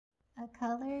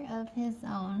color of his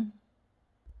own.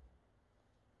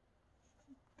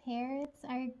 Parrots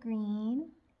are green.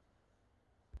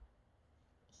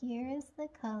 Here is the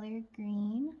color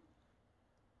green.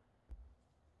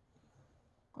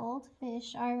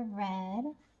 Goldfish are red.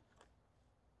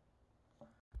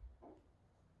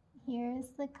 Here is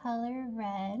the color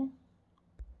red.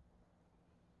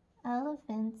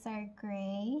 Elephants are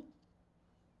gray.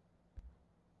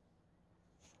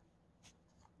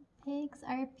 Pigs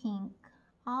are pink.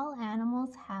 All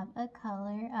animals have a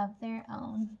color of their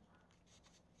own.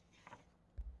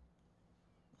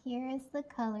 Here is the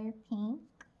color pink,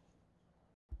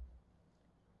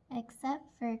 except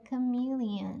for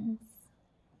chameleons.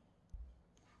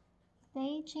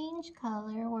 They change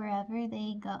color wherever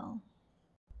they go.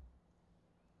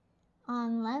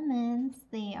 On lemons,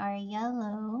 they are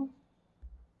yellow.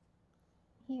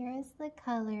 Here is the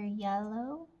color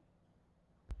yellow.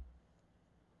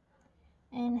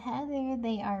 In heather,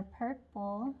 they are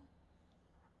purple.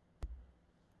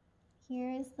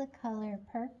 Here is the color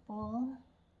purple.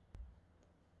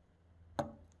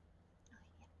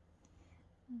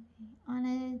 On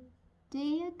a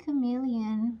day, a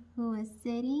chameleon who was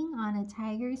sitting on a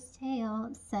tiger's tail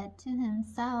said to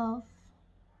himself,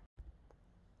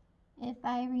 "If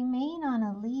I remain on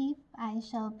a leaf, I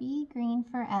shall be green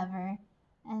forever,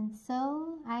 and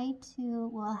so I too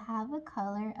will have a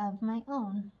color of my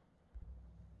own."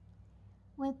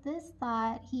 With this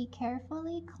thought, he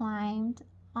carefully climbed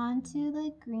onto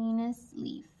the greenest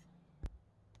leaf.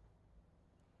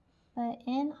 But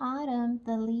in autumn,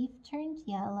 the leaf turned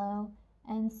yellow,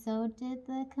 and so did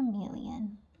the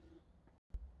chameleon.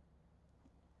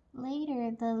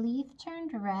 Later, the leaf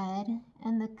turned red,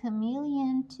 and the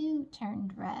chameleon too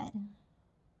turned red.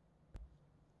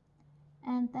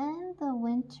 And then the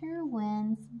winter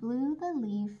winds blew the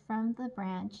leaf from the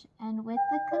branch, and with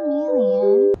the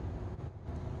chameleon,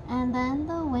 and then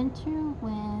the winter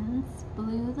winds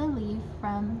blew the leaf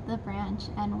from the branch,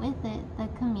 and with it the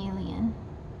chameleon.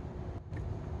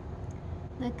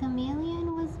 The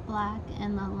chameleon was black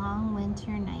in the long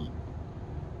winter night.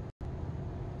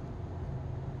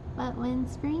 But when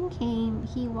spring came,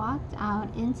 he walked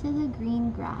out into the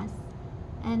green grass,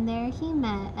 and there he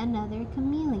met another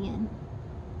chameleon.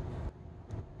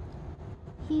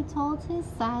 He told his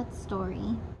sad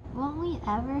story. "Won't we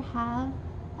ever have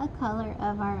a color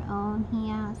of our own?"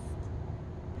 he asked.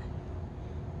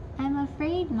 "I'm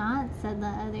afraid not," said the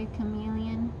other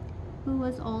chameleon, who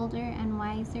was older and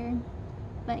wiser.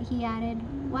 But he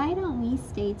added, "Why don't we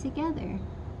stay together?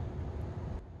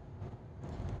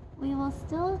 We will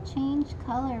still change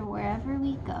color wherever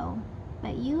we go,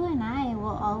 but you and I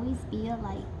will always be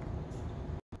alike."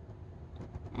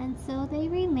 And so they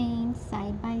remained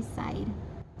side by side.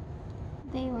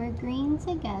 They were green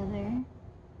together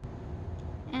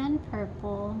and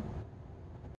purple.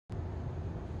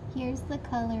 Here's the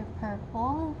color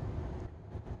purple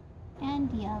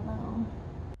and yellow.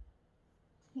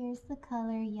 Here's the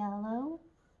color yellow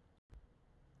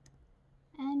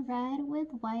and red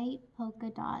with white polka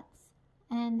dots,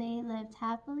 and they lived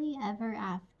happily ever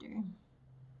after.